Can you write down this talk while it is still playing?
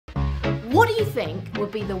do you think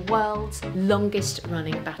would be the world's longest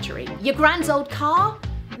running battery? Your grand's old car?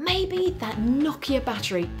 Maybe that Nokia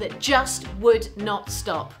battery that just would not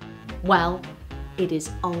stop? Well, it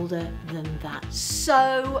is older than that.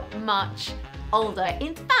 So much older.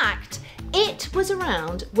 In fact, it was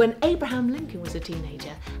around when Abraham Lincoln was a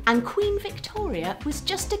teenager and Queen Victoria was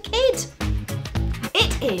just a kid.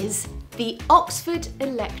 It is the Oxford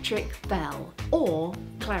Electric Bell, or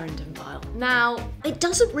Clarendon Pile. Now, it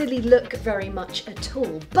doesn't really look very much at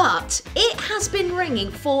all, but it has been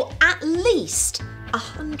ringing for at least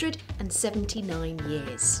 179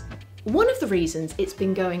 years. One of the reasons it's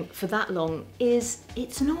been going for that long is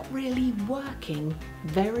it's not really working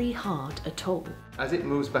very hard at all. As it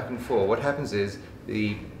moves back and forth, what happens is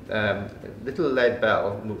the little lead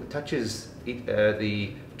bell touches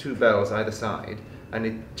the two bells either side, and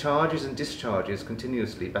it charges and discharges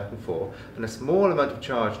continuously back and forth, and a small amount of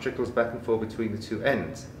charge trickles back and forth between the two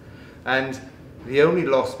ends. And the only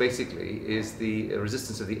loss basically is the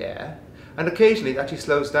resistance of the air, and occasionally it actually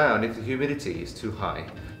slows down if the humidity is too high.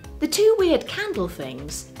 The two weird candle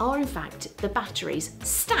things are in fact the batteries,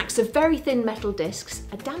 stacks of very thin metal discs,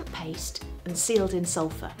 a damp paste and sealed in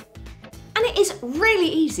sulphur. And it is really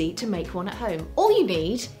easy to make one at home. All you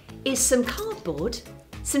need is some cardboard,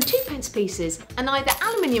 some 2p pieces and either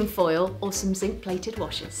aluminium foil or some zinc plated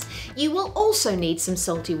washers. You will also need some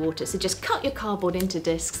salty water, so just cut your cardboard into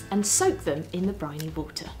discs and soak them in the briny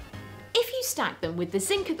water. If you stack them with the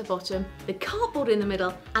zinc at the bottom, the cardboard in the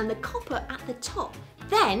middle and the copper at the top,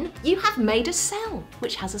 then you have made a cell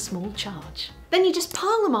which has a small charge. Then you just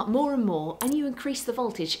pile them up more and more and you increase the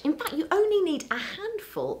voltage. In fact, you only need a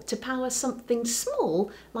handful to power something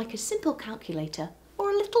small like a simple calculator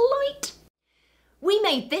or a little light. We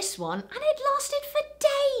made this one and it lasted for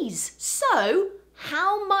days. So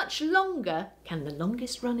how much longer can the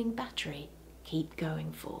longest running battery keep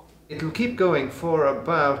going for? It'll keep going for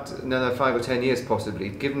about another 5 or 10 years possibly,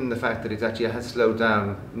 given the fact that it actually has slowed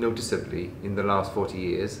down noticeably in the last 40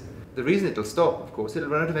 years. The reason it'll stop, of course, it'll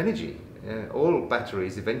run out of energy. All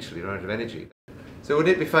batteries eventually run out of energy. So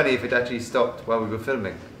wouldn't it be funny if it actually stopped while we were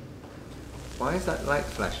filming? Why is that light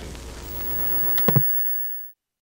flashing?